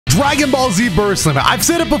Dragon Ball Z Burst Limit. I've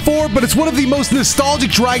said it before, but it's one of the most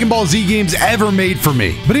nostalgic Dragon Ball Z games ever made for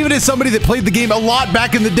me. But even as somebody that played the game a lot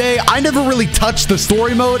back in the day, I never really touched the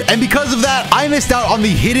story mode, and because of that, I missed out on the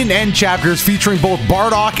hidden end chapters featuring both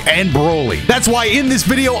Bardock and Broly. That's why in this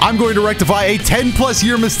video, I'm going to rectify a 10+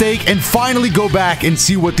 year mistake and finally go back and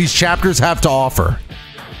see what these chapters have to offer.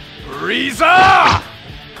 Frieza!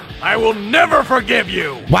 I will never forgive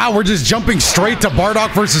you! Wow, we're just jumping straight to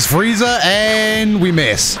Bardock versus Frieza, and we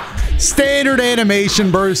miss. Standard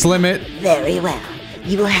animation burst limit. Very well.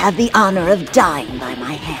 You will have the honor of dying by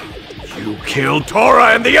my hand. You killed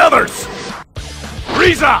Tora and the others!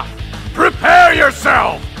 Frieza! Prepare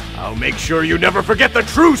yourself! I'll make sure you never forget the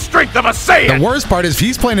true strength of a Saiyan! The worst part is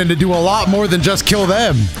he's planning to do a lot more than just kill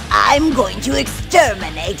them. I'm going to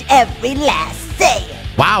exterminate every last Saiyan.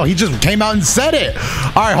 Wow, he just came out and said it.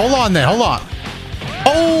 All right, hold on then, hold on.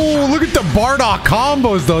 Oh, look at the Bardock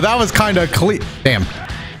combos, though. That was kind of clean. Damn.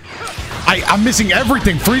 I'm missing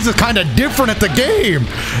everything. Frieza's kind of different at the game.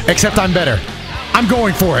 Except I'm better. I'm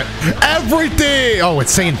going for it. Everything. Oh,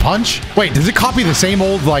 it's saying punch? Wait, does it copy the same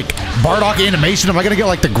old, like, Bardock animation? Am I going to get,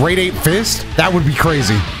 like, the Great Ape Fist? That would be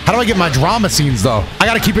crazy. How do I get my drama scenes, though? I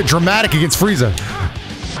got to keep it dramatic against Frieza.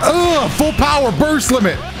 Ugh, full power burst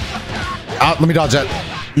limit. Let me dodge that.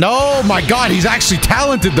 No, my God, he's actually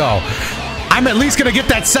talented, though. I'm at least going to get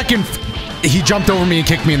that second. He jumped over me and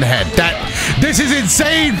kicked me in the head. This is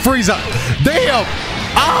insane, Frieza. Damn.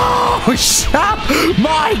 Oh,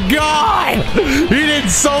 my God. He did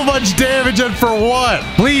so much damage, and for what?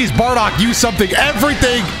 Please, Bardock, use something.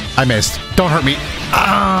 Everything. I missed. Don't hurt me.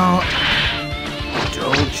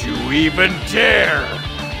 Don't you even dare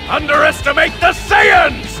underestimate the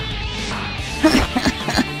Saiyans!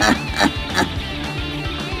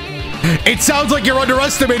 It sounds like you're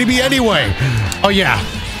underestimating me anyway. Oh, yeah.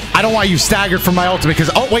 I don't want you staggered from my ultimate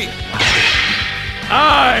because... Oh, wait.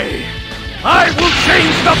 I will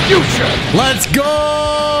change the future. Let's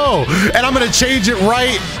go. And I'm going to change it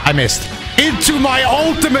right. I missed. Into my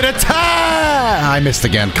ultimate attack. I missed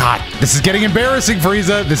again. God, this is getting embarrassing,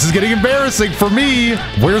 Frieza. This is getting embarrassing for me.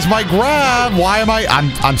 Where's my grab? Why am I...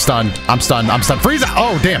 I'm stunned. I'm stunned. Frieza.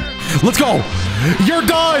 Oh, damn. Let's go. You're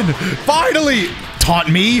done. Finally. Taunt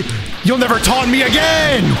me? You'll never taunt me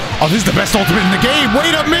again! Oh, this is the best ultimate in the game!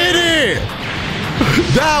 Wait a minute!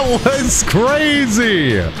 That was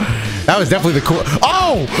crazy! That was definitely the cool...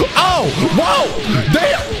 Oh! Oh! Whoa!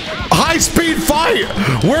 Damn! High-speed fight!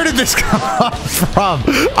 Where did this come from?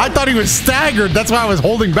 I thought he was staggered. That's why I was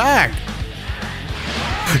holding back.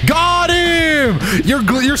 Got him!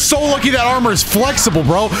 You're so lucky that armor is flexible,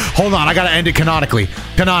 bro. Hold on, I gotta end it canonically.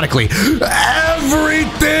 Canonically.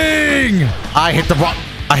 Everything! I hit the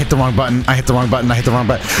wrong button.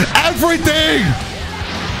 Everything!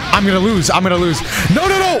 I'm gonna lose. No!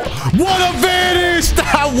 What a vanish!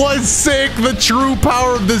 That was sick. The true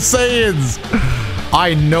power of the Saiyans.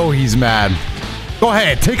 I know he's mad. Go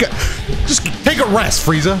ahead. Just take a rest,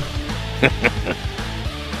 Frieza.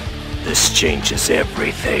 This changes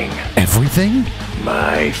everything. Everything?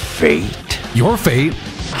 My fate. Your fate?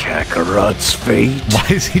 Kakarot's fate. Why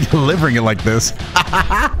is he delivering it like this?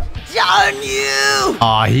 Darn you!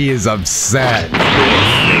 Aw, he is upset.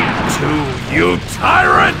 To you,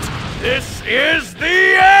 tyrant! This is the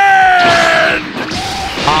end!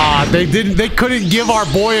 Ah, they couldn't give our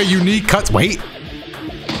boy a unique cut. Wait.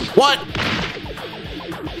 What?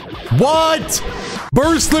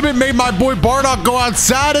 Burst limit made my boy Bardock go out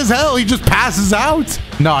sad as hell. He just passes out.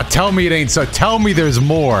 Nah, tell me it ain't so. Tell me there's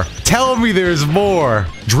more.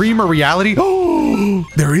 Dream or reality? Oh,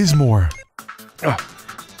 there is more.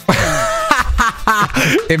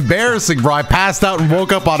 Embarrassing, bro. I passed out and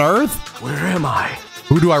woke up on Earth? Where am I?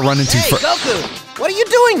 Who do I run into first? Goku, what are you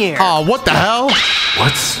doing here? Oh, what the hell?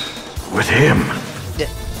 What's with him?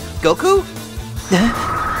 Goku?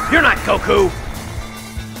 You're not Goku!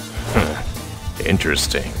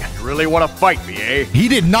 Interesting. You really want to fight me, eh? He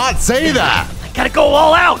did not say that. I gotta go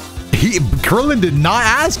all out! Krillin did not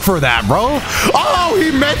ask for that, bro. Oh, he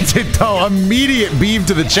meant it, though. Immediate beam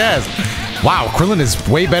to the chest. Wow, Krillin is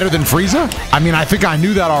way better than Frieza? I mean, I think I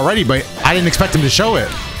knew that already, but I didn't expect him to show it.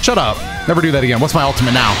 Shut up. Never do that again. What's my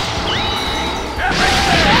ultimate now?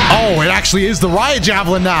 Oh, it actually is the Riot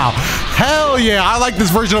Javelin now. Hell yeah, I like this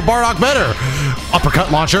version of Bardock better. Uppercut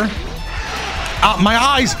launcher. My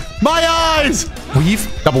eyes! Weave?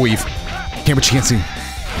 Double weave. But you can't see.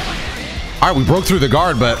 All right, we broke through the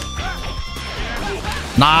guard, but...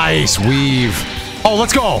 Nice weave. Oh,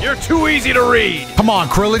 let's go. You're too easy to read. Come on,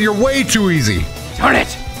 Krillin, you're way too easy. Darn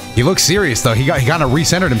it. He looks serious, though. He kind of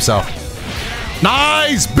recentered himself.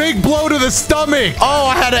 Nice! Big blow to the stomach. Oh,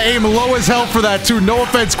 I had to aim low as hell for that, too. No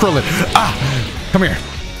offense, Krillin. Come here.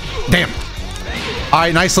 Damn. All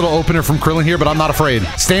right, nice little opener from Krillin here, but I'm not afraid.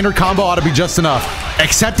 Standard combo ought to be just enough.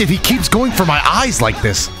 Except if he keeps going for my eyes like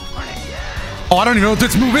this. Oh, I don't even know what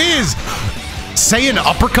this move is. Say an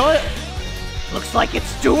uppercut? Looks like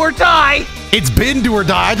it's do or die. It's been do or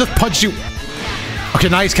die. I just punched you. Okay,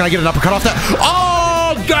 nice. Can I get an uppercut off that?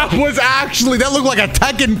 Oh, that was actually, that looked like a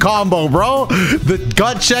Tekken combo, bro. The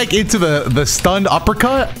gut check into the stunned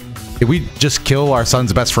uppercut. Did we just kill our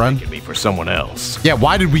son's best friend? Taking me for someone else. Yeah,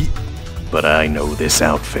 why did we? But I know this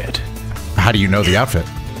outfit. How do you know the outfit?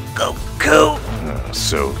 Goku.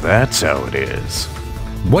 So that's how it is.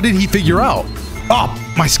 What did he figure out?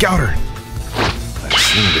 Oh, my scouter. I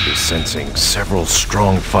seem to be sensing several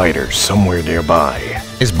strong fighters somewhere nearby.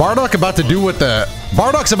 Is Bardock about to do what the...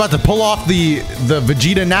 Bardock's about to pull off the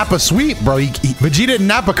Vegeta Nappa sweep, bro. Vegeta and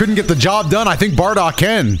Nappa couldn't get the job done. I think Bardock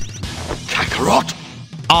can. Kakarot?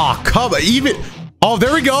 Ah, come even... Oh,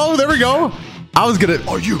 there we go. There we go. I was gonna...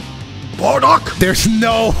 Are you Bardock? There's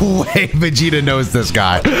no way Vegeta knows this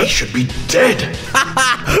guy. He should be dead.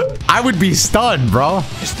 I would be stunned, bro.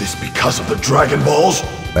 Is this because of the Dragon Balls?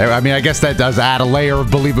 I mean, I guess that does add a layer of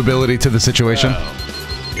believability to the situation.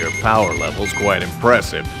 Well, your power level's quite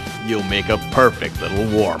impressive. You'll make a perfect little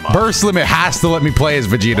warm-up. Burst Limit has to let me play as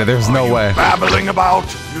Vegeta. There's no way. Babbling about?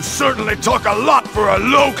 You certainly talk a lot for a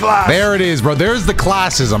low class. There it is, bro. There's the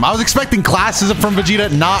classism. I was expecting classism from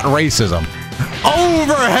Vegeta, not racism.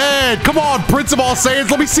 Overhead! Come on, Prince of All Saiyans,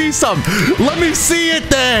 let me see some. Let me see it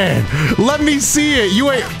then. Let me see it.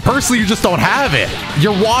 You ain't, personally, you just don't have it.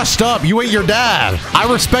 You're washed up. You ain't your dad.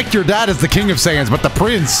 I respect your dad as the king of Saiyans, but the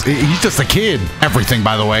prince, he's just a kid. Everything,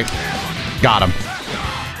 by the way. Got him.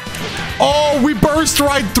 Oh, we burst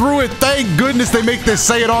right through it. Thank goodness they make this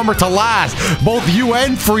Saiyan armor to last. Both you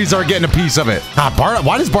and Frieza are getting a piece of it. God,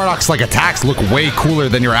 why does Bardock's like attacks look way cooler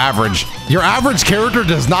than your average? Your average character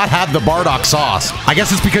does not have the Bardock sauce. I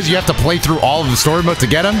guess it's because you have to play through all of the story mode to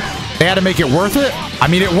get him. They had to make it worth it. I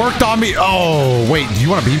mean, it worked on me. Oh, wait, do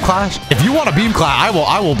you want a beam clash? If you want a beam clash,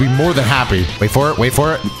 I will be more than happy. Wait for it, wait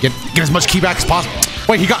for it. Get as much keyback as possible.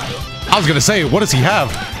 Wait, he got, I was gonna say, what does he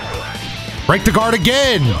have? Break the guard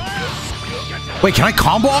again. Wait, can I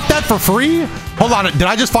combo off that for free? Hold on, did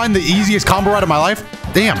I just find the easiest combo ride of my life?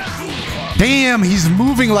 Damn. Damn, he's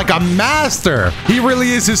moving like a master. He really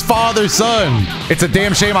is his father's son. It's a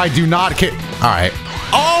damn shame I do not care. All right.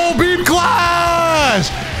 Oh, beam clash!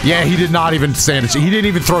 Yeah, he did not even stand it. He didn't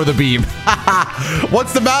even throw the beam.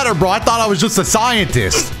 What's the matter, bro? I thought I was just a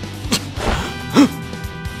scientist.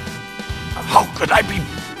 How could I be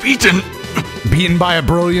beaten? Beaten by a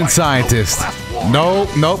brilliant scientist.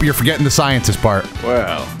 Nope, you're forgetting the scientist part.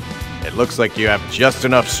 Well, it looks like you have just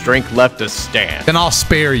enough strength left to stand. Then I'll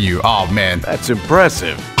spare you. Oh, man. That's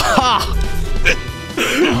impressive. Ha!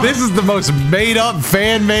 This is the most made-up,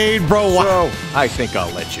 fan-made, bro. So, I think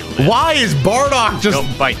I'll let you live. Why is Bardock just... Don't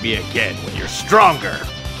fight me again when you're stronger.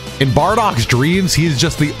 In Bardock's dreams, he's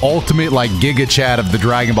just the ultimate, like, Giga Chad of the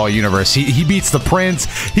Dragon Ball universe. He beats the Prince.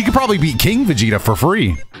 He could probably beat King Vegeta for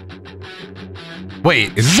free.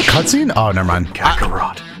 Wait, is this a cutscene? Oh, never mind.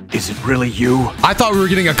 Kakarot, is it really you? I thought we were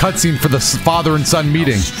getting a cutscene for the father and son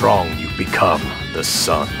meeting. How strong you become, the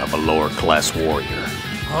son of a lower-class warrior.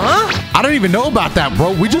 Huh? I don't even know about that,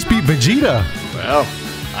 bro. We just beat Vegeta. Well,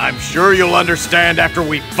 I'm sure you'll understand after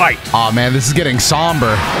we fight. Oh man, this is getting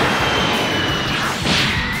somber.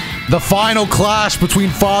 The final clash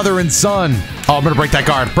between father and son. Oh, I'm gonna break that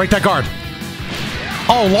guard. Break that guard.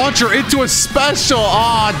 Oh, launcher into a special.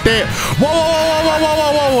 Oh, damn.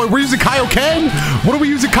 Whoa. We're using Kaioken? What are we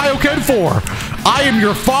using Kaioken for? I am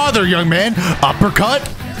your father, young man. Uppercut.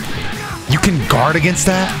 You can guard against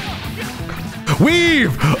that?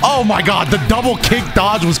 Weave! Oh my god, the double kick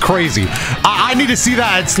dodge was crazy. I need to see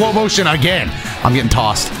that in slow motion again. I'm getting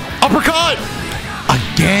tossed. Uppercut!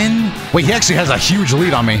 Again? Wait, he actually has a huge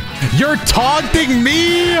lead on me. You're taunting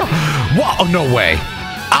me? What? Oh, no way.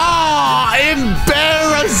 Ah,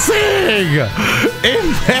 embarrassing!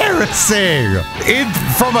 Embarrassing!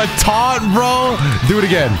 From a taunt, bro? Do it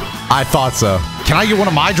again. I thought so. Can I get one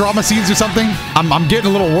of my drama scenes or something? I'm getting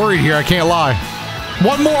a little worried here, I can't lie.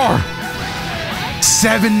 One more!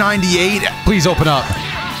 798. Please open up.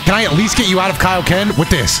 Can I at least get you out of Kaioken with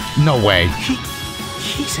this? No way.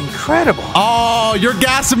 He's incredible. Oh, you're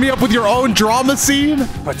gassing me up with your own drama scene?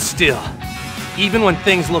 But still, even when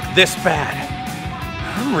things look this bad,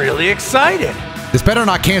 I'm really excited. This better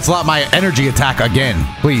not cancel out my energy attack again.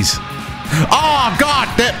 Please. Oh, God.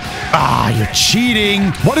 You're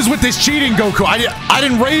cheating. What is with this cheating, Goku? I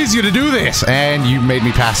didn't raise you to do this. And you made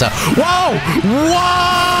me pass out. Whoa!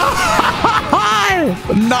 Whoa!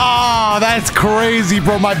 No, that's crazy,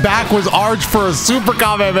 bro. My back was arched for a Super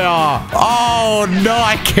Kamehameha. Oh, no.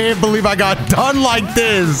 I can't believe I got done like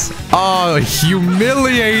this. Oh,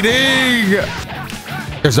 humiliating.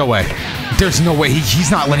 There's no way. There's no way.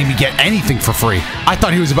 He's not letting me get anything for free. I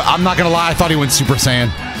thought he was about... I'm not going to lie. I thought he went Super Saiyan.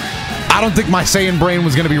 I don't think my Saiyan brain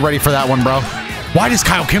was going to be ready for that one, bro. Why does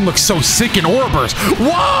Kaioken look so sick in Aura Burst?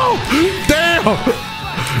 Whoa! Damn!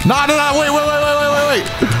 No. Wait.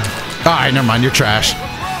 All right, never mind. You're trash.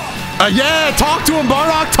 Yeah, talk to him,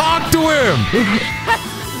 Bardock. Talk to him.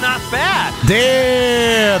 Not bad.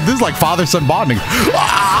 Damn. This is like father-son bonding.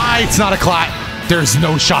 It's not a clap. There's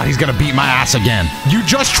no shot he's going to beat my ass again. You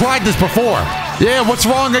just tried this before. Yeah, what's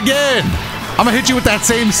wrong again? I'm going to hit you with that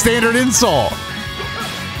same standard insult.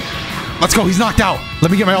 Let's go. He's knocked out.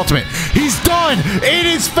 Let me get my ultimate. He's done. In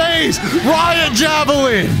his face. Riot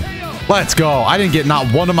Javelin. Let's go. I didn't get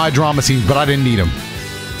not one of my drama scenes, but I didn't need him.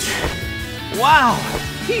 Wow.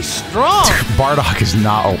 He's strong. Bardock is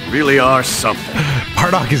not. Really are something.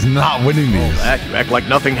 Bardock is not winning these. You act like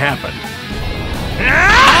nothing happened.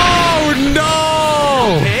 Oh,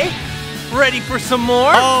 no. Okay. Ready for some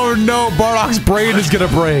more? Oh, no. Bardock's brain is going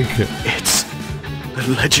to break. It's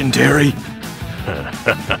legendary.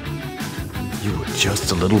 You were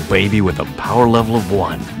just a little baby with a power level of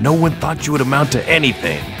 1. No one thought you would amount to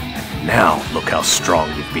anything. Now, look how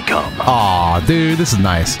strong you've become. Aw, dude, this is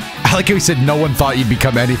nice. I like how he said no one thought you'd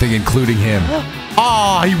become anything, including him.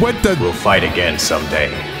 Aw, he went to... We'll fight again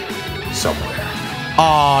someday. Somewhere.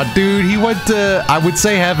 Aw, dude, he went to... I would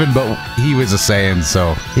say heaven, but he was a Saiyan,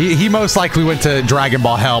 so... He most likely went to Dragon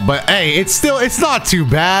Ball Hell, but hey, it's not too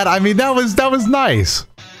bad. I mean, that was nice.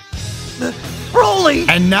 Broly!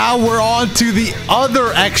 And now we're on to the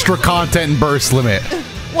other extra content in Burst Limit.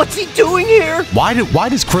 What's he doing here? Why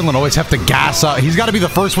does Krillin always have to gas up? He's got to be the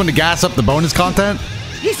first one to gas up the bonus content?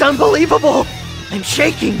 He's unbelievable. I'm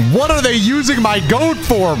shaking. What are they using my goat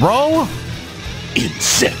for, bro?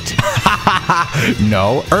 Insect.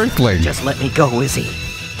 No, Earthling. Just let me go, Izzy.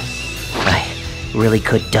 I really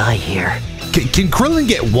could die here. Can Krillin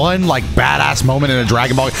get one, like, badass moment in a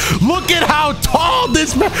Dragon Ball? Look at how tall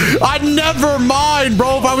this man... I'd never mind,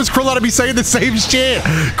 bro. If I was Krillin, I'd be saying the same shit.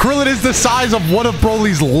 Krillin is the size of one of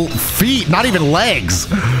Broly's feet, not even legs.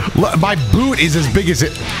 My boot is as big as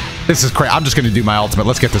it... This is crazy. I'm just going to do my ultimate.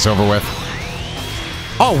 Let's get this over with.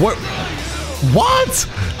 Oh, what? What?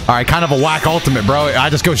 All right, kind of a whack ultimate, bro. I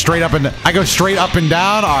just go straight up and... I go straight up and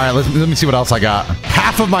down. All right, let me see what else I got.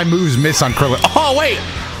 Half of my moves miss on Krillin. Oh, wait.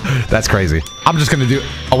 That's crazy. I'm just gonna do...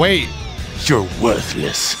 Oh, wait. You're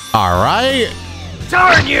worthless. All right.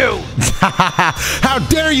 Darn you! How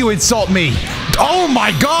dare you insult me? Oh,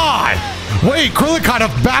 my God. Wait, Krillin kind of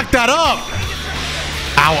backed that up.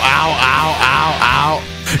 Ow, ow, ow, ow, ow.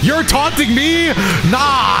 You're taunting me? Nah,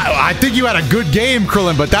 I think you had a good game,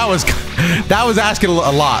 Krillin, but that was asking a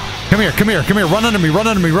lot. Come here. Run under me.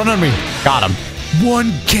 Got him.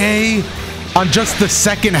 1K on just the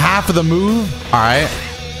second half of the move. All right.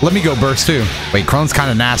 Let me go burst too. Wait, Krillin's kind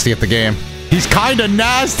of nasty at the game. He's kind of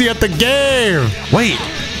nasty at the game. Wait,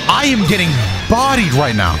 I am getting bodied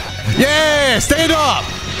right now. Yeah, stand up.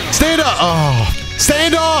 Oh,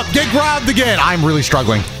 stand up. Get grabbed again. I'm really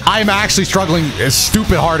struggling. I'm actually struggling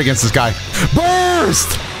stupid hard against this guy.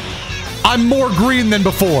 Burst. I'm more green than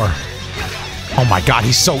before. Oh my God,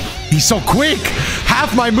 he's so quick.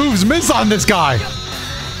 Half my moves miss on this guy.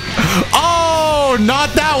 Oh,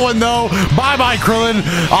 not that one, though. Bye-bye, Krillin.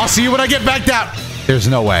 I'll see you when I get back down. There's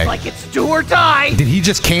no way. Like it's do or die. Did he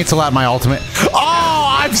just cancel out my ultimate?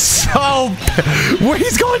 Oh, I'm so...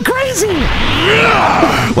 He's going crazy.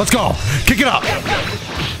 Let's go. Kick it up.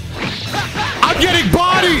 I'm getting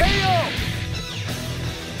bodied.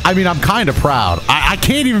 I mean, I'm kind of proud. I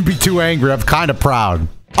can't even be too angry. I'm kind of proud.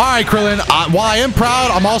 All right, Krillin. While I am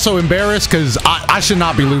proud, I'm also embarrassed because I should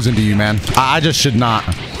not be losing to you, man. I just should not.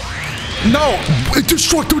 No,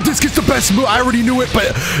 Destructo Disc is the best move. I already knew it,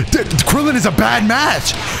 but Krillin is a bad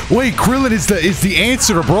match. Wait, Krillin is the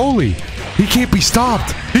answer to Broly. He can't be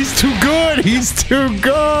stopped. He's too good.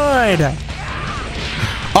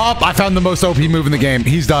 Oh, I found the most OP move in the game.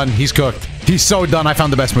 He's done. He's cooked. He's so done. I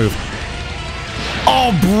found the best move.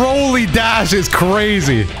 Oh, Broly dash is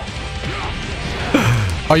crazy.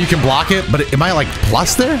 Oh, you can block it, but am I like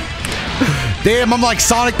plus there? Damn, I'm like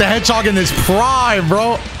Sonic the Hedgehog in this prime,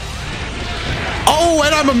 bro. Oh,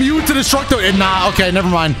 and I'm immune to Destructo. Nah, okay, never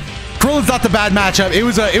mind. Krillin's not the bad matchup. It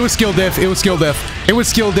was skill diff. It was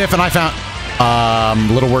skill diff, and I found... a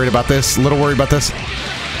little worried about this.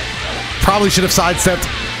 Probably should have sidestepped.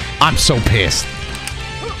 I'm so pissed.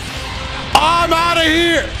 I'm out of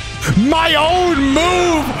here. My own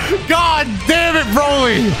move. God damn it,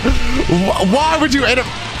 Broly. Why would you end up?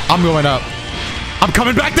 I'm going up. I'm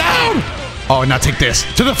coming back down. Oh, now take this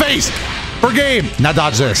to the face for game. Now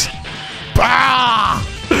dodge this. Ah!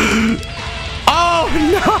 Oh,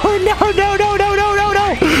 no.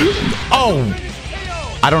 Oh,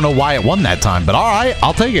 I don't know why it won that time, but all right,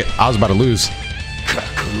 I'll take it. I was about to lose.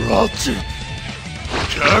 Kakarot.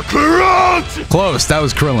 Close. That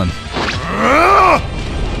was Krillin.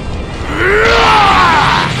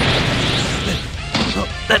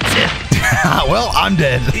 That's it. Well, I'm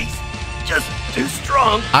dead. He's just too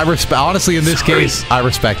strong. I respect. Honestly, in this case, I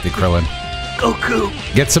respect it, Krillin. Goku.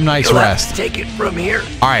 Get some nice You'll have rest. to take it from here.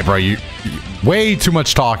 All right, bro. You way too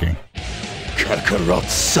much talking.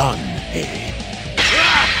 Kakarot's son, eh?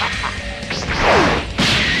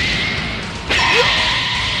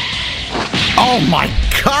 Oh my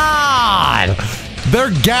God!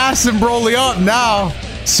 They're gassing Broly up now.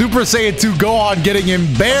 Super Saiyan 2 Gohan getting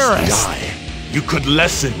embarrassed. Die. You could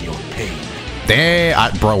lessen your pain.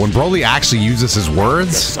 Damn, bro. When Broly actually uses his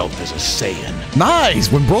words, Yourself as a Saiyan.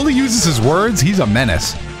 nice. When Broly uses his words, he's a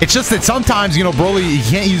menace. It's just that sometimes, you know, Broly, he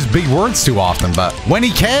can't use big words too often, but when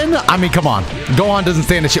he can, I mean, come on. Gohan doesn't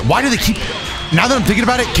stand a shit. Why do they keep... Now that I'm thinking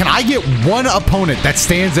about it, can I get one opponent that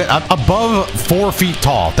stands at above 4 feet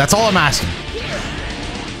tall? That's all I'm asking.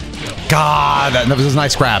 God, that was a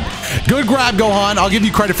nice grab. Good grab, Gohan. I'll give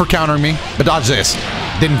you credit for countering me, but dodge this.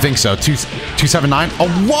 Didn't think so. 279. Oh,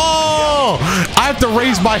 whoa! I have to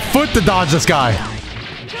raise my foot to dodge this guy.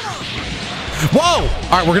 Whoa!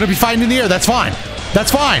 All right, we're gonna be fighting in the air. That's fine.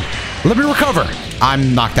 That's fine. Let me recover.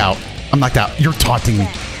 I'm knocked out. I'm knocked out. You're taunting me.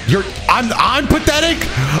 I'm pathetic.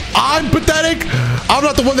 I'm pathetic. I'm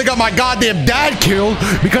not the one that got my goddamn dad killed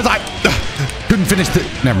because I couldn't finish it.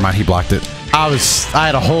 Never mind. He blocked it. I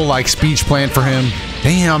had a whole like speech planned for him.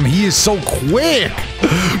 Damn, he is so quick.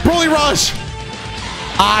 Broly rush.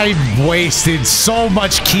 I wasted so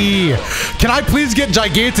much ki. Can I please get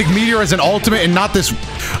Gigantic Meteor as an ultimate and not this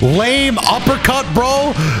lame uppercut,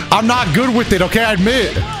 bro? I'm not good with it, okay? I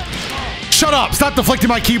admit. Shut up. Stop deflecting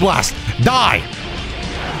my ki blast. Die.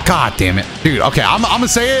 God damn it. Dude, okay, I'm gonna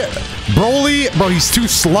say it. Broly, bro, he's too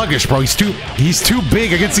sluggish, bro. He's too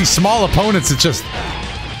big against these small opponents. It's just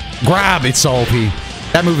grab. It's so OP.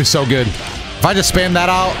 That move is so good. If I just spam that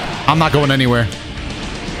out, I'm not going anywhere.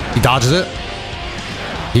 He dodges it.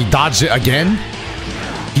 He dodged it again.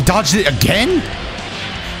 He dodged it again?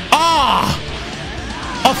 Ah!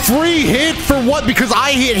 A free hit for what? Because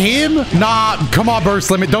I hit him? Nah, come on, Burst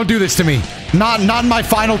Limit. Don't do this to me. Not my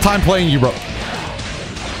final time playing you, bro.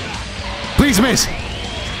 Please miss.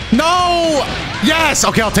 No! Yes!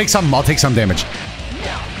 Okay, I'll take some. I'll take some damage.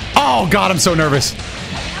 Oh, God, I'm so nervous.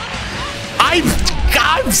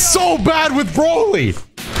 I'm so bad with Broly.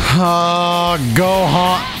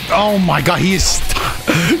 Gohan. Oh, my God, he is...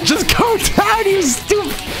 Just go down, you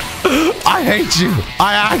stupid. I hate you.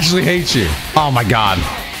 I actually hate you. Oh my God.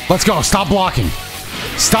 Let's go. Stop blocking.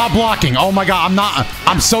 Stop blocking. Oh my God.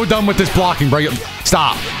 I'm so done with this blocking, bro.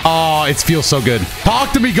 Stop. Oh, it feels so good.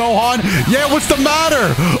 Talk to me, Gohan. Yeah, what's the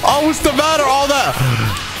matter? Oh, what's the matter? All that.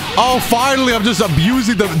 Oh, finally, I'm just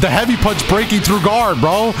abusing the heavy punch breaking through guard,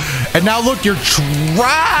 bro. And now look, you're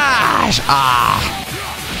trash. Ah.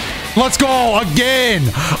 Let's go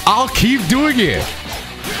again. I'll keep doing it.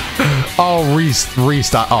 Oh,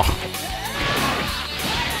 restart. Oh.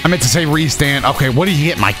 I meant to say restand. Okay, what did you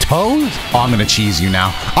hit? My toes? Oh, I'm going to cheese you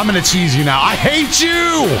now. I'm going to cheese you now. I hate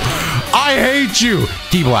you. I hate you.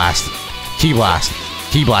 Ki blast. Ki blast.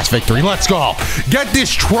 Ki blast victory. Let's go. Get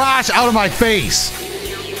this trash out of my face.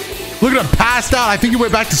 Look at him passed out. I think he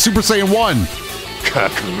went back to Super Saiyan 1.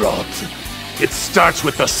 Kakarot. It starts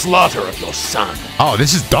with the slaughter of your son. Oh,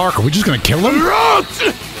 this is dark. Are we just going to kill him?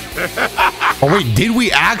 Oh, wait. Did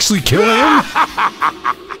we actually kill him?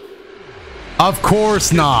 Of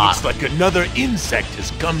course not. Looks like another insect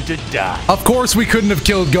has come to die. Of course we couldn't have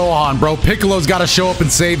killed Gohan, bro. Piccolo's got to show up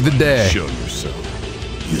and save the day. Show yourself.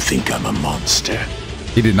 You think I'm a monster?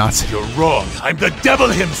 He did not say. You're wrong. I'm the devil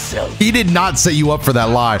himself. He did not set you up for that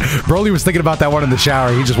lie. Broly was thinking about that one in the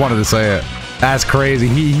shower. He just wanted to say it. That's crazy.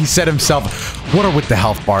 He said himself, what are with the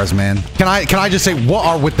health bars, man? Can I just say, what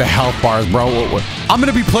are with the health bars, bro? I'm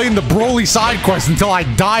going to be playing the Broly side quest until I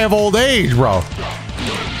die of old age, bro.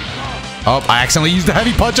 Oh, I accidentally used the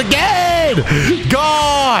heavy punch again.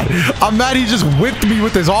 God, I'm mad he just whipped me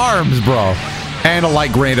with his arms, bro. And a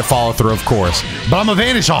light grenade to follow through, of course. But I'm a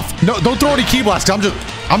vanish off. No, don't throw any ki blasts. I'm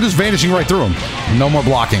just vanishing right through him. No more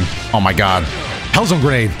blocking. Oh my God. Hellzone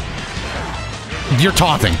grenade. You're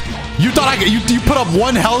taunting. You thought you put up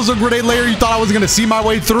one Hell's grenade layer? You thought I was gonna see my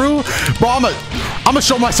way through? Bro, I'm gonna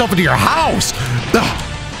show myself into your house.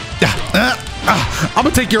 I'm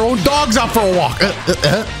gonna take your own dogs out for a walk.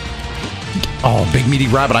 Oh, big meaty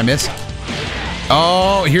rabbit, I miss.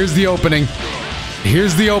 Oh, here's the opening.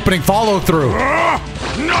 Here's the opening. Follow through.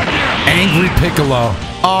 Angry Piccolo.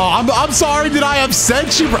 Oh, I'm sorry. Did I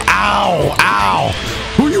upset you? Ow, ow.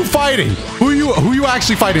 Who are you fighting? Who you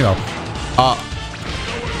actually fighting though?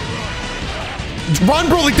 Run,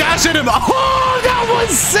 Broly, dash at him. Oh, that was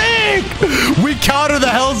sick. We countered the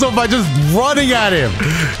Hell Zone by just running at him.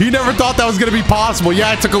 He never thought that was going to be possible.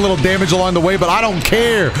 Yeah, I took a little damage along the way, but I don't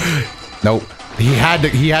care. Nope. He had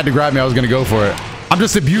to grab me. I was going to go for it. I'm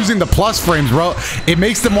just abusing the plus frames, bro. It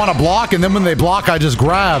makes them want to block, and then when they block, I just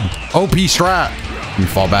grab. OP strat. Let me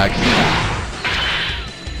fall back.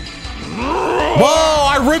 Whoa,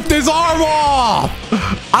 I ripped his arm off.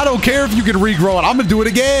 I don't care if you can regrow it. I'm going to do it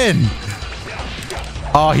again.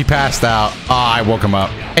 Oh, he passed out. Oh, I woke him up.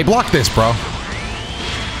 Hey, block this, bro.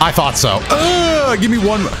 I thought so. Give me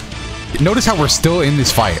one. Notice how we're still in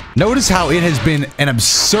this fight. Notice how it has been an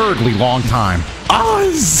absurdly long time.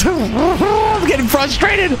 Oh, I'm getting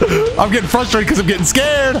frustrated. I'm getting frustrated because I'm getting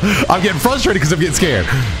scared. I'm getting frustrated because I'm getting scared.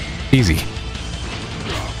 Easy.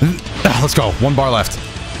 Let's go. 1 bar left.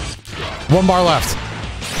 1 bar left.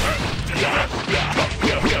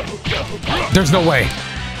 There's no way.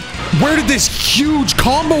 Where did this huge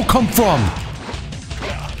combo come from?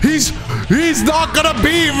 He's not gonna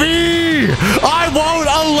beat me. I won't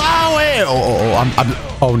allow it.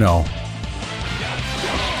 Oh no.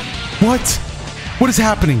 What is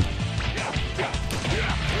happening?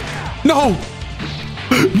 No.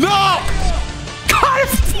 No. God,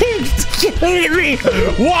 he's kidding me.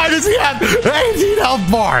 Why does he have 18 health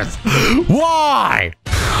bars? Why?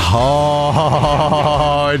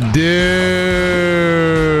 Oh, dude.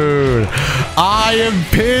 I am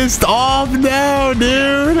pissed off now,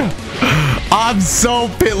 dude. I'm so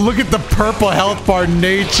pissed. Look at the purple health bar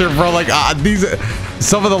nature, bro. Like, these are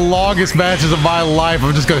some of the longest matches of my life.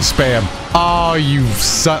 I'm just going to spam. Oh, you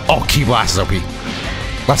son. Oh, Key Blast is OP.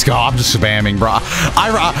 Let's go. I'm just spamming, bro.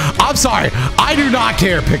 I'm sorry. I do not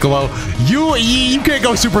care, Piccolo. You can't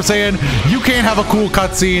go Super Saiyan. You can't have a cool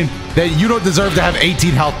cutscene that you don't deserve to have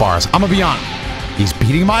 18 health bars. I'm gonna be honest. He's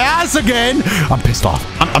beating my ass again. I'm pissed off.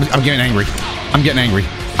 I'm getting angry. I'm getting angry.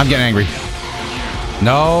 I'm getting angry.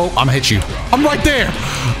 No, I'm gonna hit you. I'm right there.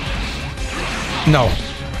 No.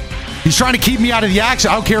 He's trying to keep me out of the action.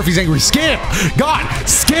 I don't care if he's angry. Skip. God,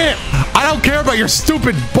 skip. I don't care about your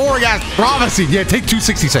stupid, boring ass prophecy. Yeah, take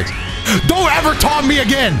 266. Don't ever taunt me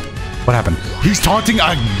again. What happened? He's taunting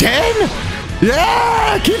again?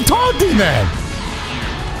 Yeah, keep taunting then.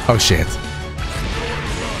 Oh shit.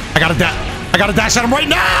 I gotta dash at him right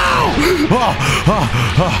now.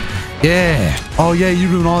 Yeah. Oh yeah, you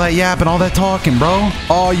doing all that yapping, all that talking, bro.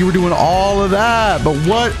 Oh, you were doing all of that. But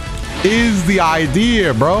what is the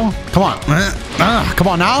idea, bro? Come on. Come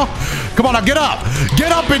on now. Come on now, get up.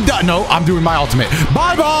 Get up and die. No, I'm doing my ultimate.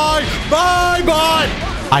 Bye-bye. Bye-bye.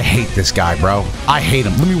 I hate this guy, bro. I hate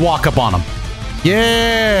him. Let me walk up on him.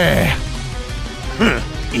 Yeah.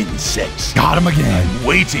 Insects. Got him again. I'm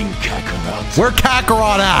waiting, Kakarot. Where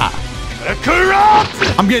Kakarot at?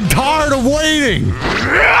 Kakarot! I'm getting tired of waiting.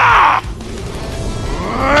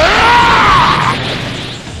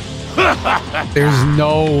 There's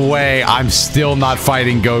no way I'm still not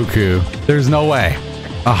fighting Goku. There's no way.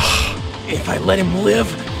 Ugh. If I let him live,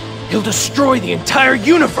 he'll destroy the entire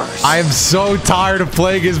universe. I am so tired of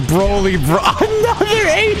playing as Broly, bro. Another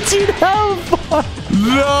 18 health.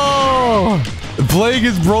 No. Playing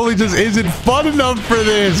as Broly just isn't fun enough for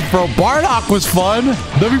this, bro. Bardock was fun.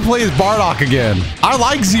 Let me play as Bardock again. I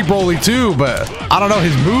like Z Broly too, but I don't know.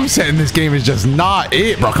 His moveset in this game is just not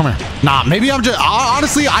it, bro. Come here. Nah, maybe I'm just...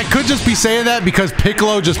 honestly, I could just be saying that because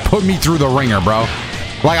Piccolo just put me through the ringer, bro.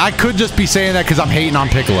 Like, I could just be saying that because I'm hating on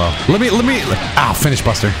Piccolo. Let me... Ow, finish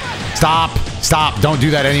Buster. Stop. Stop. Don't do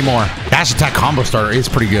that anymore. Dash attack combo starter is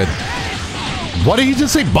pretty good. What did he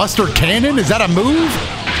just say? Buster Cannon? Is that a move?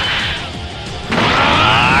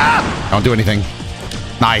 Don't do anything.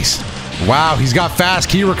 Nice. Wow, he's got fast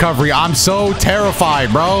key recovery. I'm so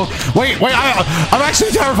terrified, bro. Wait, I'm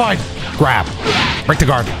actually terrified. Grab. Break the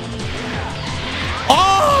guard.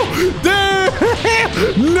 Oh,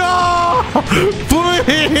 dude! No!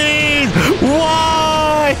 Please!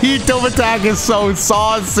 Why? Heat-dome attack is so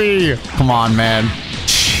saucy. Come on, man.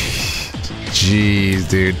 Jeez,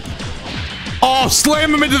 dude. Oh,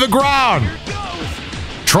 slam him into the ground.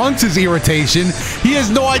 Trunks' irritation. He has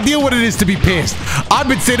no idea what it is to be pissed. I've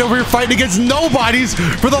been sitting over here fighting against nobodies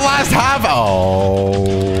for the last half.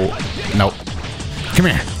 Oh, nope. Come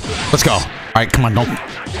here. Let's go. All right, come on, don't.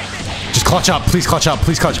 Just clutch up, please clutch up,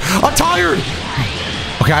 please clutch. I'm tired.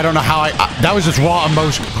 Okay, I don't know how that was just raw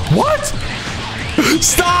emotion. What?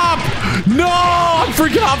 Stop! No! I'm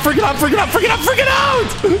freaking out, freaking out, freaking out, freaking out, freaking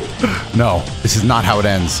out! No, this is not how it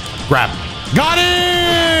ends. Grab. Got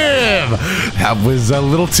him! That was a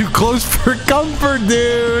little too close for comfort,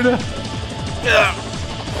 dude.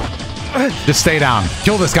 Just stay down.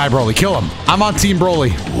 Kill this guy, Broly. Kill him. I'm on Team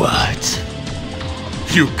Broly. What?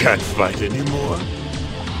 You can't fight anymore?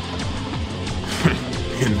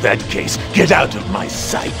 In that case, get out of my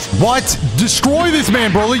sight. What? Destroy this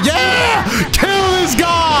man, Broly. Yeah! Kill this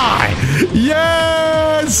guy!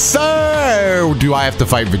 Yes, sir! Do I have to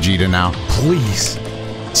fight Vegeta now? Please.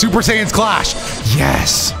 Super Saiyans clash.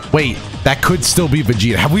 Yes. Wait, that could still be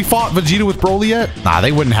Vegeta. Have we fought Vegeta with Broly yet? Nah,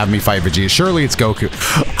 they wouldn't have me fight Vegeta. Surely it's Goku.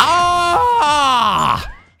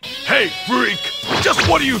 Ah! Hey, freak! Just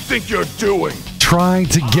what do you think you're doing? Trying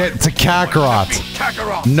to get to Kakarot.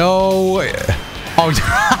 Kakarot! No. Oh,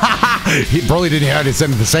 Broly didn't have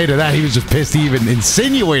anything to say to that. He was just pissed he even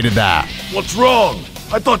insinuated that. What's wrong?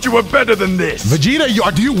 I thought you were better than this. Vegeta,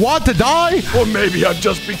 do you want to die? Or maybe I've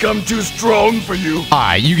just become too strong for you. All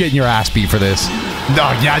right, you getting your ass beat for this.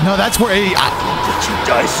 No, yeah, no, that's where Let you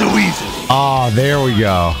die so easily. Oh, there we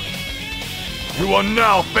go. You will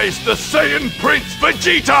now face the Saiyan Prince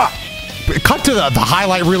Vegeta. Cut to the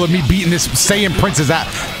highlight reel of me beating this Saiyan Prince. Is that?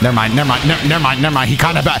 Never mind. He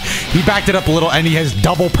kind of he backed it up a little, and he has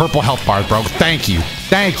double purple health bars, bro. Thank you,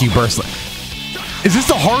 Burst. Is this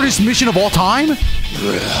the hardest mission of all time?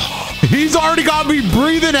 He's already got me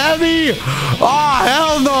breathing heavy. Ah,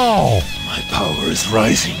 hell no. My power is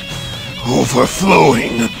rising,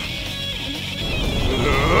 overflowing.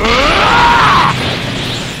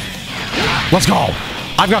 Let's go.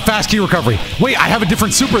 I've got fast key recovery. Wait, I have a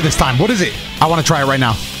different super this time. What is it? I want to try it right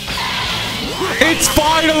now. It's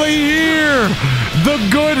finally here. The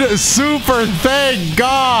good super. Thank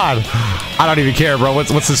God. I don't even care, bro.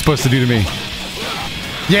 What's this supposed to do to me?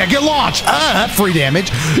 Yeah, get launched. Free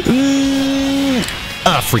damage.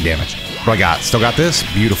 Free damage. What do I got? Still got this?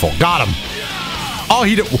 Beautiful. Got him. Oh,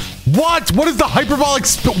 he did. What? What is the hyperbolic?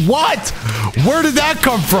 What? Where did that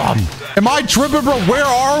come from? Am I tripping, bro? Where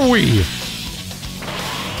are we?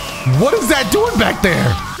 What is that doing back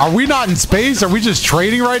there? Are we not in space? Are we just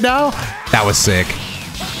trading right now? That was sick.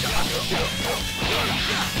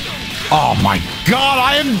 Oh my God,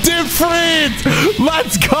 I am different.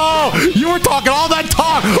 Let's go. You were talking all that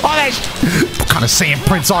talk. All that what kind of Saiyan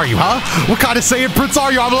Prince are you, huh? What kind of Saiyan Prince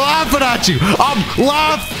are you? I'm laughing at you. I'm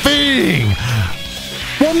laughing.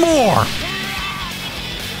 One more.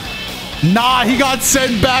 Nah, he got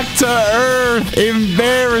sent back to Earth.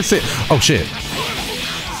 Embarrassing. Oh, shit.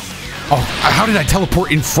 Oh, how did I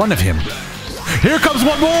teleport in front of him? Here comes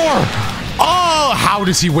one more. Oh, how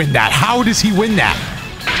does he win that? How does he win that?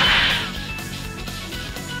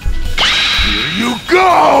 Here you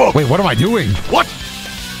go! Wait, what am I doing? What?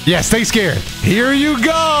 Yeah, stay scared. Here you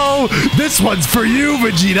go. This one's for you,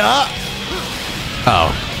 Vegeta.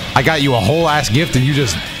 Oh, I got you a whole ass gift and you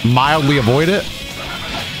just mildly avoid it?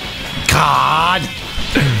 God.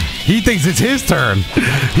 He thinks it's his turn.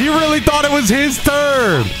 He really thought it was his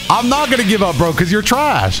turn. I'm not going to give up, bro, because you're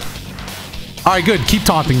trash. All right, good. Keep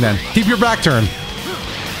taunting then. Keep your back turn.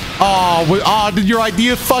 Oh, did your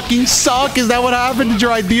idea fucking suck? Is that what happened? Did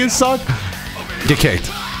your idea suck? Get kicked.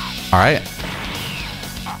 All right.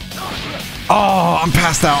 Oh, I'm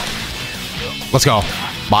passed out. Let's go.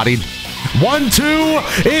 Bodied. 1, 2.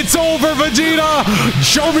 It's over, Vegeta.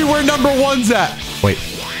 Show me where number 1's at. Wait.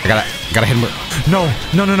 I gotta hit him. No.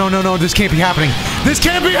 This can't be happening. This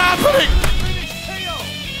can't be happening.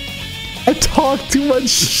 I talked too much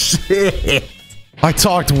shit. I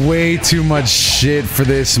talked way too much shit for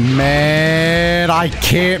this, man. I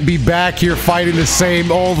can't be back here fighting the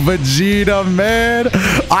same old Vegeta, man.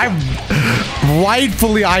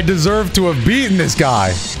 Rightfully, I deserve to have beaten this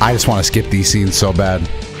guy. I just want to skip these scenes so bad.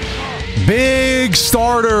 Big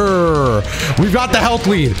starter. We've got the health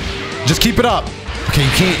lead. Just keep it up. Okay,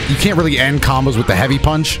 you can't really end combos with the heavy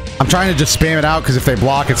punch. I'm trying to just spam it out because if they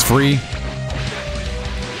block, it's free.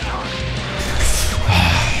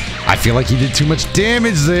 I feel like he did too much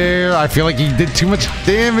damage there.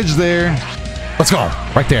 Let's go.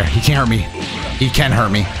 Right there. He can't hurt me. He can hurt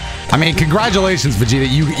me. I mean, congratulations, Vegeta.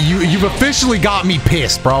 You've officially got me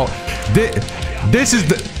pissed, bro. This is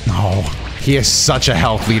the... No. He has such a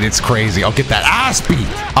health lead. It's crazy. I'll get that ass beat.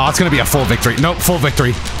 Oh, it's going to be a full victory. Nope, full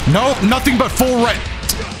victory. Nope, nothing but full red.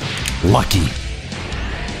 Lucky.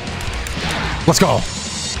 Let's go.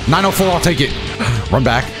 904, I'll take it. Run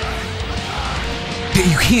back.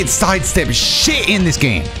 You can't sidestep shit in this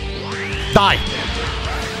game. Die.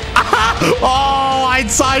 Oh, I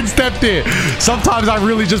sidestepped it. Sometimes I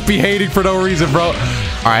really just be hating for no reason, bro. All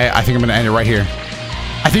right, I think I'm gonna end it right here.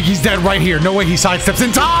 I think he's dead right here. No way he sidesteps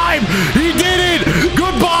in time. He did it.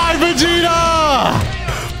 Goodbye, Vegeta.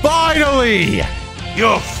 Finally.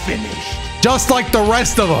 You're finished. Just like the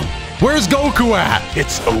rest of them. Where's Goku at?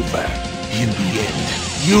 It's over. In the end,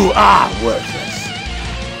 you are worthless.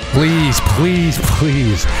 Please, please,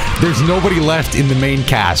 please. There's nobody left in the main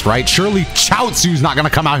cast, right? Surely Chaozu's not gonna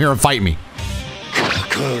come out here and fight me.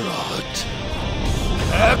 Kakarot.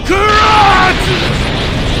 Kakarot!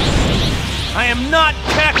 I am not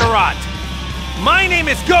Kakarot. My name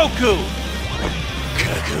is Goku.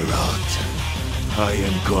 Kakarot. I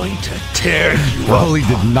am going to tear you Broly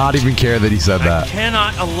apart. did not even care that he said I that.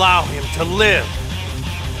 cannot allow him to live.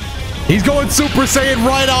 He's going Super Saiyan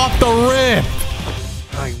right off the rip.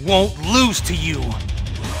 I won't lose to you.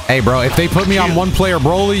 Hey, bro, if they put me on one-player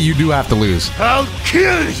Broly, you do have to lose. I'll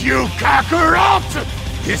kill you, Kakarot!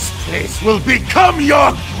 This place will become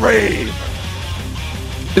your grave!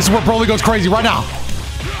 This is where Broly goes crazy right now.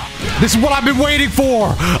 This is what I've been waiting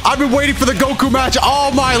for. I've been waiting for the Goku match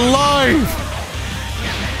all my life.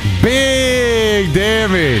 Big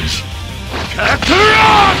damage.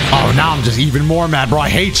 Kakarot! Oh, now I'm just even more mad, bro. I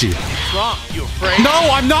hate you. What's wrong? You afraid? No,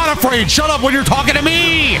 I'm not afraid. Shut up when you're talking to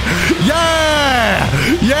me. Yeah.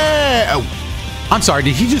 Yeah. Oh, I'm sorry.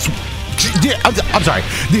 Did he just... I'm sorry.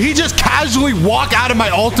 Did he just casually walk out of my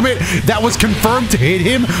ultimate that was confirmed to hit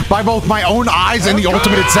him by both my own eyes and the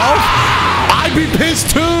ultimate itself? I'd be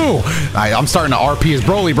pissed too. I'm starting to RP as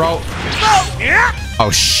Broly, bro.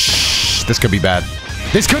 Oh, shh. This could be bad.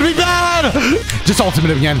 This could be bad. Just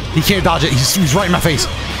ultimate him again. He can't dodge it. He's right in my face.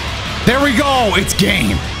 There we go. It's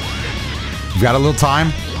game. You got a little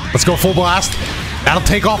time. Let's go full blast. That'll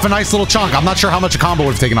take off a nice little chunk. I'm not sure how much a combo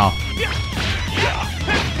would have taken off.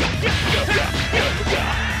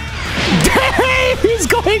 Dang, he's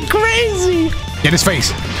going crazy. Get in his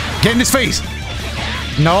face. Get in his face.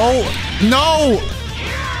 No. No.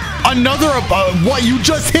 Another, what? You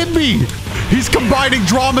just hit me. He's combining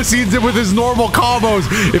drama scenes with his normal combos.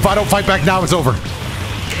 If I don't fight back now, it's over.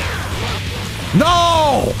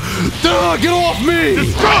 No! Get off me!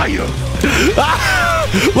 Destroy you!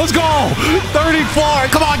 Let's go! 34!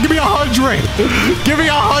 Come on, give me 100! Give me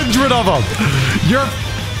 100 of them! You're...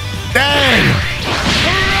 Dang!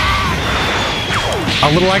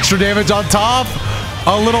 A little extra damage on top.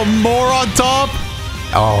 A little more on top.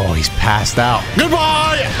 Oh, he's passed out.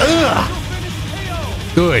 Goodbye! Ugh.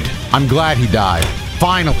 Good. I'm glad he died.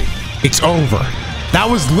 Finally, it's over. That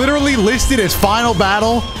was literally listed as final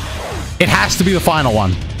battle. It has to be the final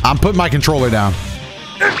one. I'm putting my controller down.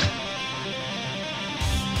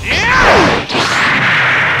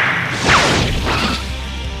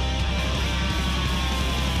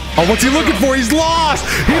 Oh, what's he looking for? He's lost.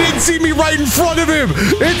 He didn't see me right in front of him.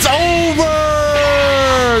 It's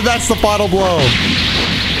over. That's the final blow.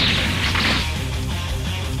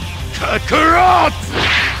 Kakarot!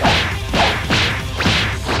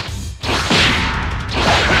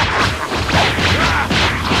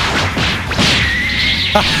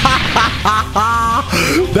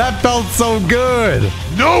 That felt so good.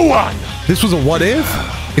 No one! This was a what if?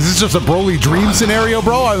 Is this just a Broly dream scenario,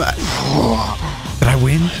 bro? Did I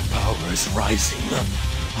win? Power is rising,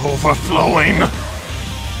 overflowing.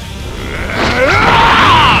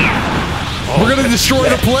 We're gonna destroy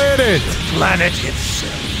the planet. Planet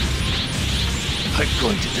itself. I'm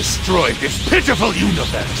going to destroy this pitiful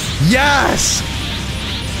universe. Yes.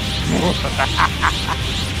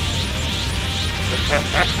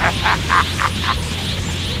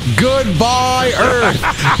 Goodbye, Earth.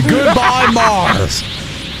 Goodbye, Mars.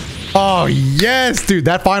 Oh, yes, dude.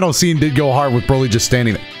 That final scene did go hard with Broly just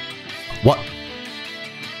standing there. What?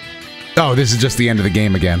 Oh, this is just the end of the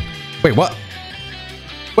game again. Wait, what?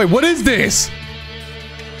 Wait, what is this?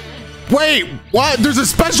 Wait, what? There's a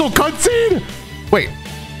special cutscene? Wait.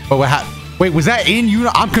 Oh, wait, was that in you?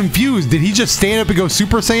 I'm confused. Did he just stand up and go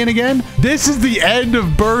Super Saiyan again? This is the end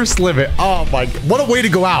of Burst Limit. Oh my, what a way to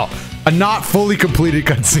go out. A not fully completed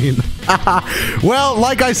cutscene. Well,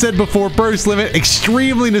 like I said before, Burst Limit,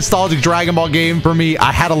 extremely nostalgic Dragon Ball game for me.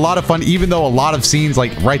 I had a lot of fun, even though a lot of scenes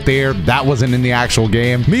like right there, that wasn't in the actual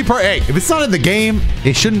game. Hey, if it's not in the game,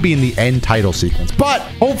 it shouldn't be in the end title sequence. But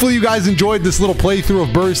hopefully you guys enjoyed this little playthrough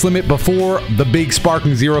of Burst Limit before the big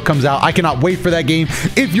Sparking Zero comes out. I cannot wait for that game.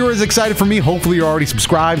 If you're as excited for me, hopefully you're already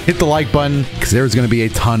subscribed. Hit the like button, because there's going to be a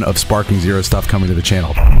ton of Sparking Zero stuff coming to the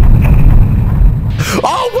channel.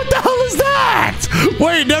 Oh, what the hell is that?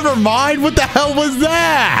 Wait, never mind. What the hell was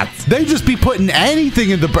that? They just be putting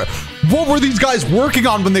anything in the... What were these guys working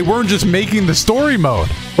on when they weren't just making the story mode?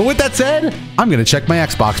 But with that said, I'm going to check my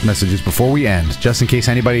Xbox messages before we end, just in case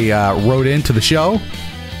anybody wrote into the show.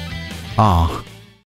 Aw.